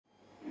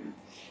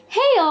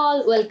Hey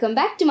all, welcome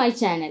back to my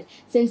channel.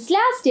 Since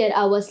last year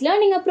I was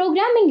learning a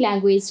programming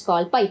language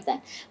called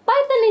Python.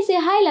 Python is a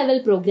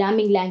high-level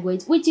programming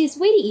language which is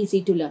very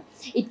easy to learn.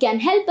 It can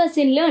help us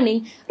in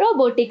learning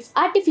robotics,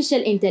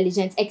 artificial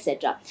intelligence,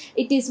 etc.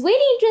 It is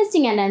very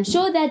interesting and I'm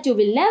sure that you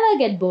will never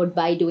get bored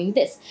by doing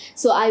this.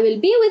 So I will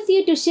be with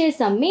you to share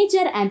some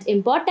major and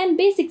important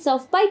basics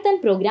of Python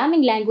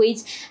programming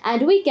language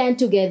and we can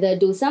together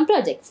do some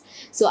projects.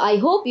 So I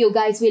hope you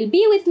guys will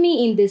be with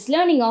me in this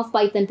learning of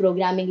Python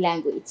programming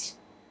language.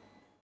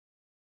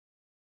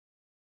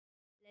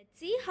 Let's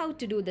see how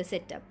to do the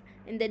setup.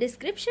 In the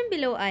description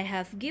below I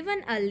have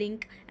given a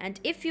link, and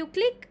if you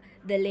click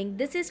the link,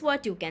 this is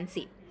what you can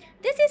see.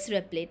 This is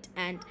Replit,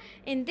 and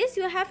in this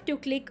you have to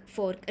click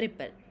for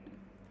Ripple.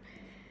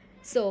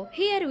 So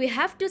here we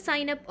have to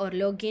sign up or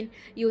log in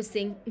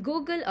using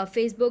Google or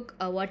Facebook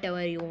or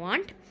whatever you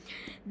want.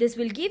 This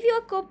will give you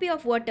a copy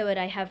of whatever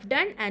I have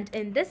done, and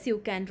in this you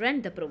can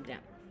run the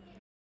program.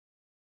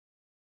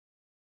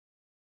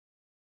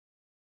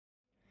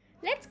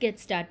 Let's get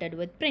started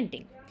with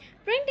printing.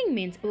 Printing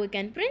means we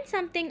can print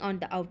something on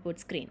the output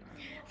screen.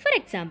 For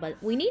example,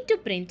 we need to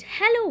print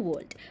hello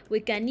world. We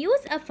can use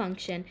a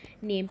function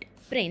named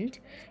print.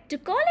 To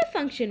call a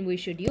function, we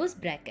should use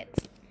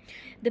brackets.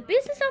 The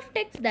pieces of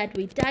text that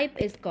we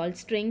type is called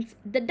strings.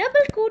 The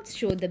double quotes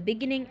show the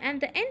beginning and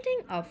the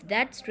ending of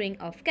that string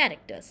of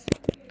characters.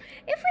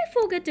 If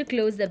we forget to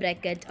close the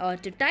bracket or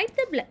to type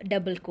the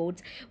double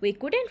quotes, we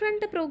couldn't run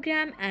the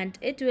program and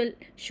it will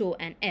show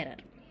an error.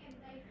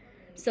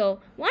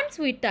 So once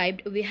we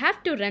typed, we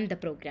have to run the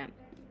program.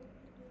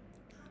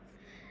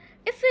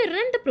 If we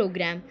run the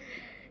program,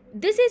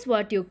 this is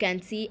what you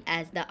can see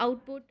as the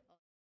output.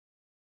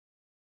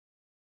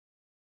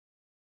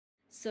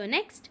 So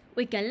next,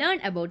 we can learn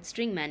about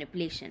string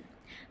manipulation.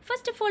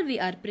 First of all, we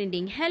are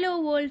printing hello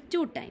world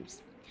 2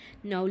 times.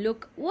 Now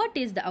look, what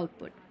is the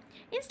output?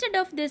 Instead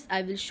of this,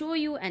 I will show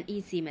you an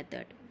easy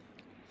method.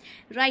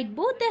 Write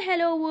both the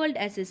hello world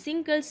as a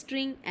single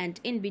string, and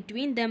in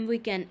between them we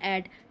can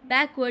add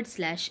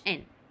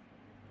 /n.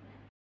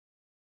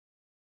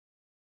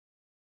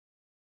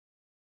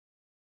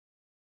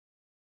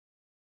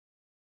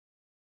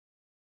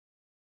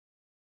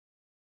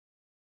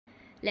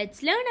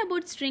 Let's learn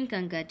about string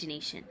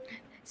concatenation.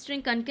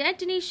 String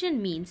concatenation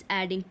means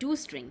adding 2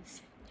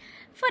 strings.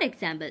 For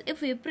example,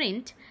 if we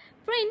print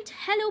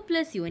hello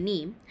plus your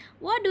name,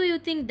 what do you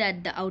think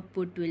that the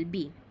output will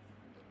be?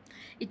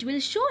 It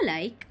will show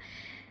like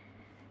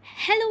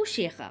hello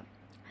Sheikha.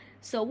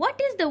 So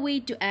what is the way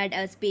to add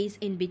a space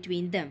in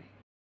between them?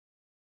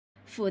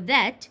 For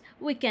that,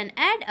 we can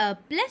add a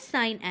plus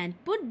sign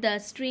and put the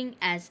string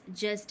as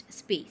just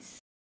space.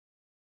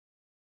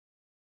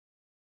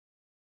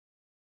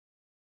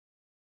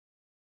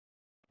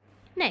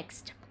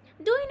 Next,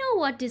 do you know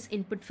what is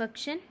input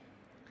function?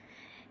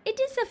 It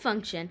is a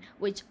function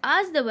which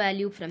asks the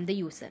value from the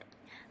user.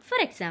 For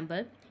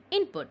example,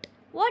 input,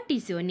 what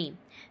is your name?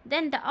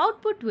 Then the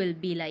output will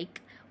be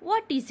like,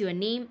 what is your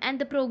name, and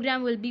the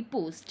program will be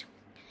paused.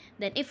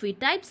 Then if we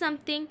type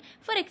something,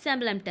 for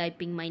example, I'm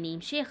typing my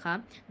name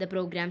Sheikha, the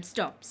program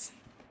stops.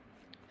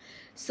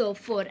 So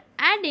for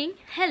adding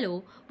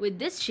hello with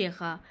this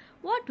Sheikha,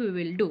 what we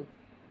will do?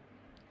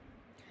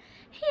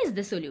 Here's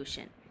the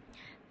solution.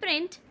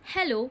 Print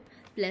hello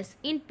plus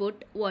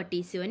input, what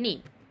is your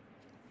name?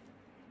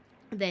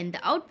 Then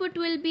the output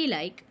will be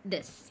like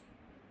this.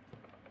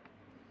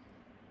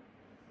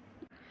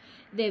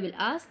 They will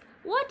ask,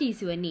 what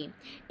is your name?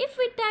 If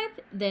we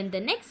type, then the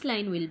next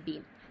line will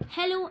be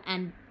hello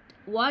and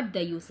what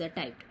the user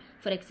typed.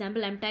 For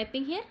example, I'm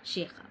typing here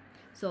Sheikha.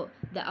 So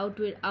the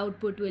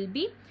output will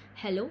be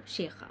hello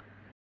Sheikha.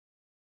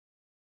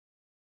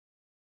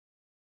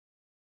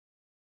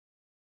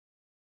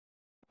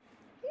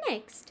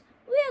 Next,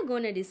 we are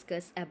going to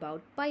discuss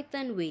about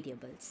Python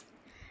variables.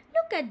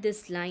 Look at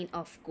this line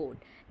of code.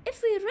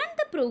 If we run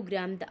the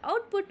program, the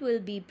output will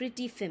be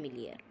pretty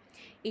familiar.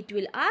 It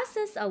will ask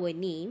us our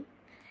name.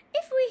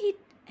 If we hit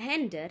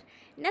enter,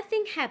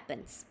 nothing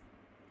happens.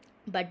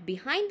 But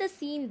behind the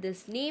scene,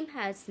 this name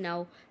has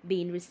now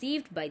been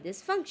received by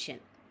this function.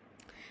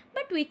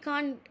 But we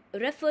can't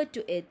refer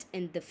to it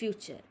in the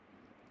future.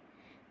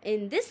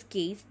 In this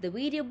case, the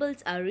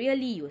variables are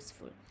really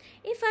useful.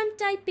 If I'm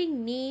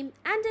typing name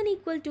and an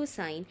equal to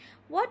sign,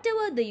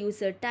 whatever the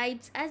user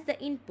types as the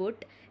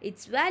input,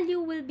 its value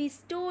will be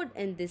stored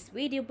in this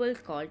variable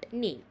called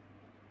name.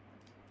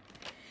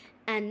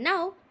 And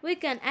now we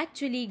can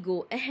actually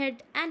go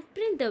ahead and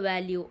print the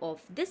value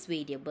of this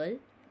variable,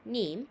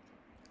 name.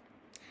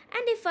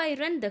 And if I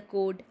run the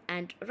code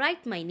and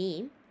write my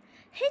name,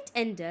 hit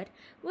enter,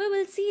 we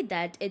will see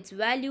that its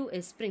value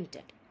is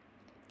printed.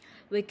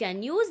 We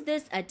can use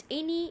this at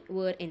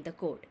anywhere in the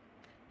code.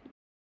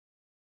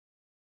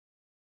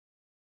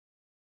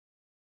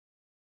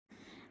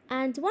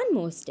 And one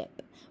more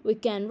step. We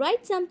can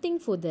write something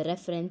for the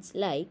reference,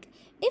 like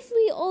if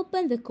we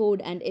open the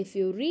code and if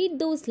you read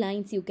those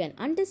lines, you can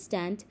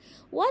understand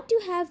what you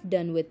have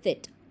done with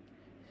it.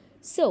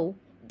 So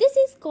this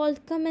is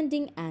called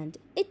commenting, and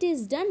it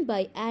is done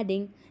by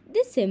adding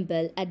this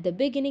symbol at the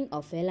beginning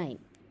of a line.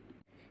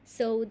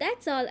 So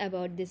that's all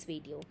about this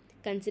video.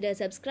 Consider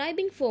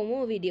subscribing for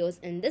more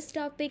videos in this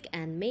topic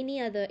and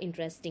many other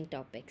interesting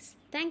topics.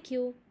 Thank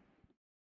you.